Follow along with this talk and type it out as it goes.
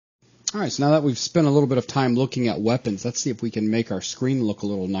All right, so now that we've spent a little bit of time looking at weapons, let's see if we can make our screen look a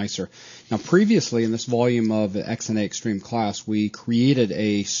little nicer. Now, previously in this volume of the XNA Xtreme class, we created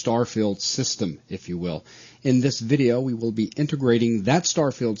a Starfield system, if you will. In this video, we will be integrating that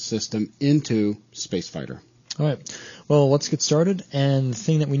Starfield system into Spacefighter. All right, well, let's get started, and the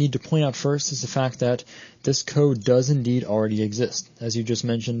thing that we need to point out first is the fact that this code does indeed already exist. As you just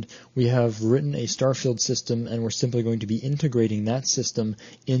mentioned, we have written a Starfield system, and we're simply going to be integrating that system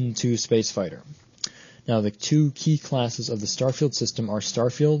into Spacefighter. Now, the two key classes of the Starfield system are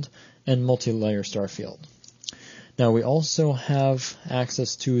Starfield and Multilayer Starfield. Now, we also have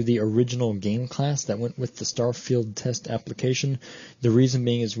access to the original game class that went with the Starfield test application. The reason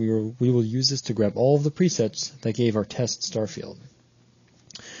being is we will use this to grab all of the presets that gave our test Starfield.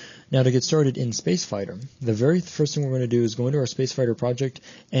 Now, to get started in Spacefighter, the very first thing we're going to do is go into our Spacefighter project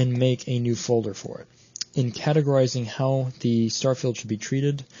and make a new folder for it. In categorizing how the Starfield should be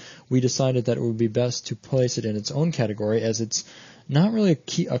treated, we decided that it would be best to place it in its own category, as it's not really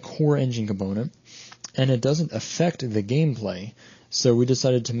a core engine component, and it doesn't affect the gameplay, so we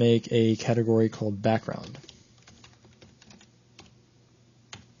decided to make a category called background.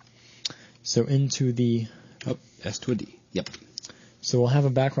 So into the... S to a D, yep. So we'll have a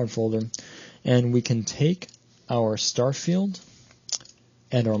background folder, and we can take our Starfield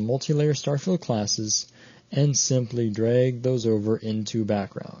and our Multilayer Starfield classes and simply drag those over into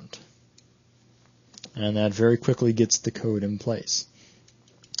background. And that very quickly gets the code in place.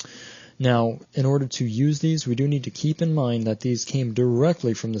 Now, in order to use these, we do need to keep in mind that these came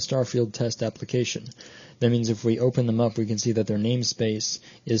directly from the Starfield test application. That means if we open them up, we can see that their namespace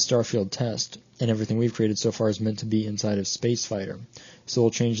is Starfield test, and everything we've created so far is meant to be inside of Spacefighter. So we'll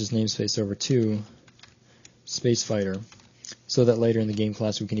change this namespace over to Spacefighter, so that later in the game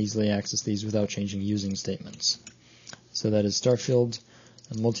class we can easily access these without changing using statements. So that is Starfield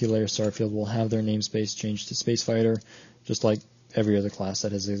and Multilayer Starfield will have their namespace changed to Spacefighter, just like every other class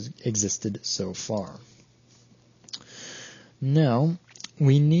that has existed so far. Now,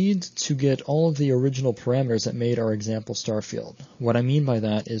 we need to get all of the original parameters that made our example Starfield. What I mean by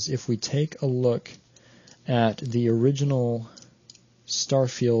that is if we take a look at the original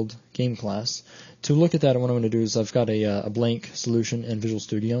Starfield game class, to look at that, what I'm going to do is I've got a blank solution in Visual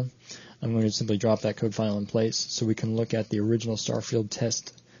Studio. I'm going to simply drop that code file in place so we can look at the original Starfield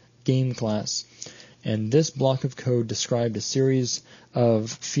test game class. And this block of code described a series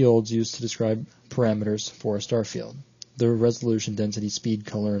of fields used to describe parameters for a Starfield. The resolution, density, speed,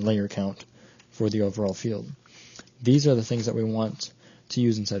 color, and layer count for the overall field. These are the things that we want to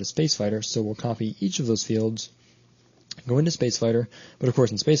use inside of Spacefighter, so we'll copy each of those fields, go into Spacefighter, but of course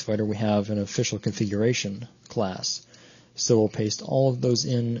in Spacefighter we have an official configuration class. So we'll paste all of those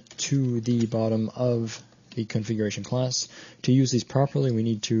in to the bottom of the configuration class. To use these properly, we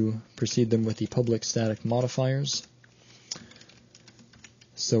need to precede them with the public static modifiers.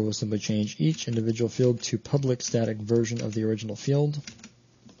 So we'll simply change each individual field to public static version of the original field.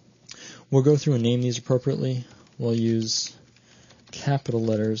 We'll go through and name these appropriately. We'll use capital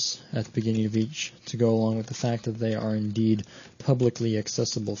letters at the beginning of each to go along with the fact that they are indeed publicly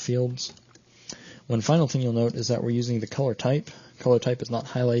accessible fields. One final thing you'll note is that we're using the color type. Color type is not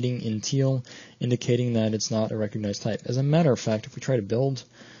highlighting in teal, indicating that it's not a recognized type. As a matter of fact, if we try to build,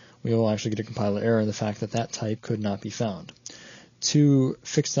 we will actually get a compiler error in the fact that that type could not be found. To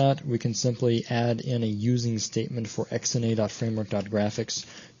fix that, we can simply add in a using statement for xna.framework.graphics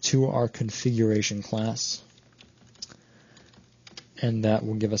to our configuration class, and that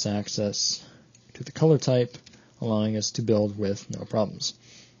will give us access to the color type, allowing us to build with no problems.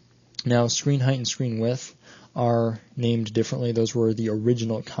 Now, screen height and screen width are named differently. Those were the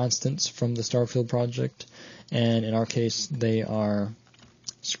original constants from the Starfield project, and in our case they are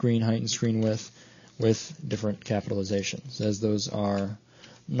screen height and screen width with different capitalizations, as those are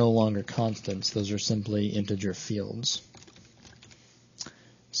no longer constants. Those are simply integer fields.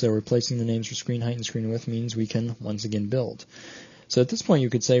 So replacing the names for screen height and screen width means we can once again build. So at this point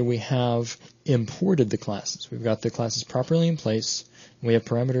you could say we have imported the classes. We've got the classes properly in place. We have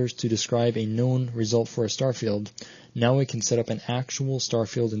parameters to describe a known result for a Starfield. Now we can set up an actual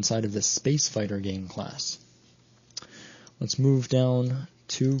Starfield inside of the Spacefighter game class. Let's move down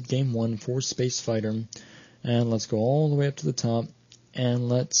to Game 1 for Spacefighter, and let's go all the way up to the top, and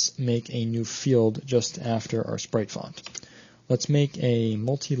let's make a new field just after our sprite font. Let's make a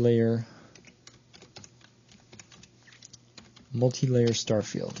multi-layer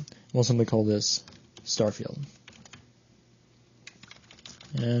Starfield. We'll simply call this Starfield.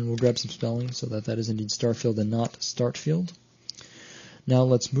 And we'll grab some spelling so that that is indeed Starfield and not Startfield. Now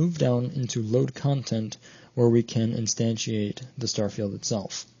let's move down into load content, where we can instantiate the Starfield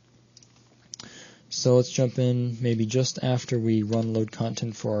itself. So let's jump in maybe just after we run load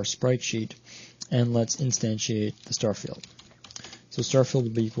content for our sprite sheet, and let's instantiate the Starfield. So Starfield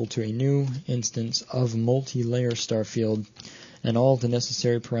will be equal to a new instance of multi-layer Starfield, and all the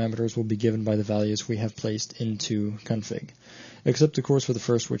necessary parameters will be given by the values we have placed into config. Except, of course, for the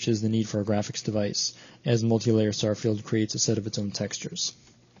first, which is the need for a graphics device, as multi-layer Starfield creates a set of its own textures.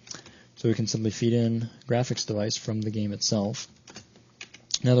 So we can simply feed in graphics device from the game itself.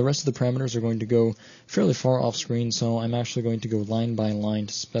 Now the rest of the parameters are going to go fairly far off screen, so I'm actually going to go line by line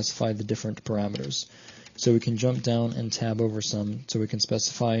to specify the different parameters. So we can jump down and tab over some, so we can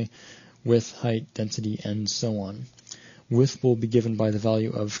specify width, height, density, and so on. Width will be given by the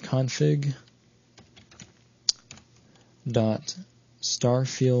value of config dot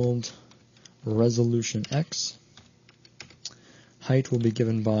starfield resolution x. Height will be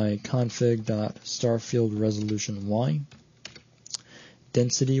given by config dot starfield resolution y.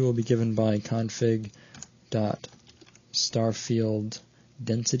 Density will be given by config dot starfield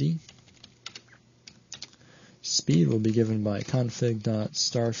density. Speed will be given by config dot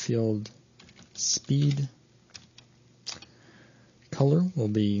starfield speed. Color will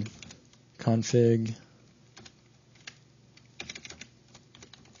be config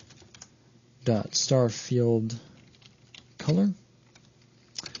dot starfield color.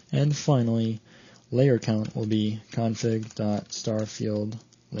 And finally, layer count will be config dot starfield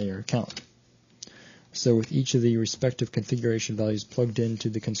layer count. So with each of the respective configuration values plugged into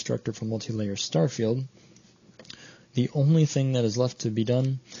the constructor for multi-layer Starfield, the only thing that is left to be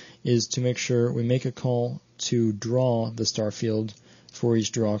done is to make sure we make a call to draw the Starfield for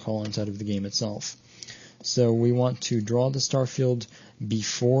each draw call inside of the game itself. So we want to draw the Starfield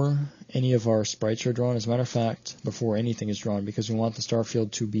before any of our sprites are drawn. As a matter of fact, before anything is drawn, because we want the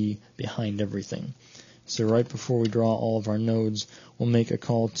Starfield to be behind everything. So right before we draw all of our nodes, we'll make a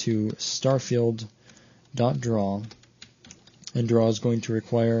call to starfield.draw, and draw is going to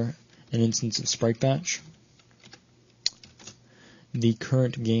require an instance of sprite batch, the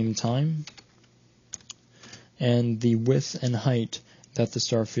current game time, and the width and height that the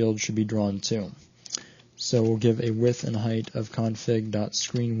Starfield should be drawn to. So we'll give a width and height of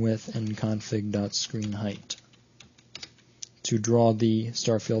config.screenWidth and config.screenHeight to draw the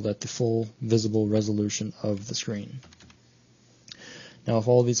Starfield at the full visible resolution of the screen. Now with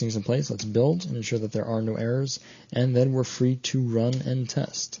all of these things in place, let's build and ensure that there are no errors, and then we're free to run and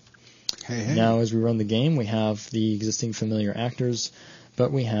test. Hey. Now as we run the game, we have the existing familiar actors,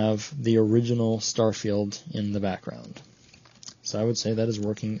 but we have the original Starfield in the background. So I would say that is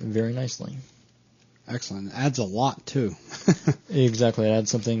working very nicely. Excellent. It adds a lot, too. Exactly.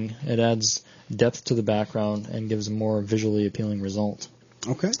 It adds depth to the background and gives a more visually appealing result.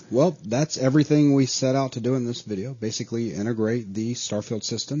 Okay. Well, that's everything we set out to do in this video. Basically integrate the Starfield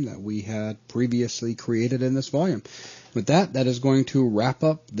system that we had previously created in this volume. With that, that is going to wrap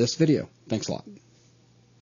up this video. Thanks a lot.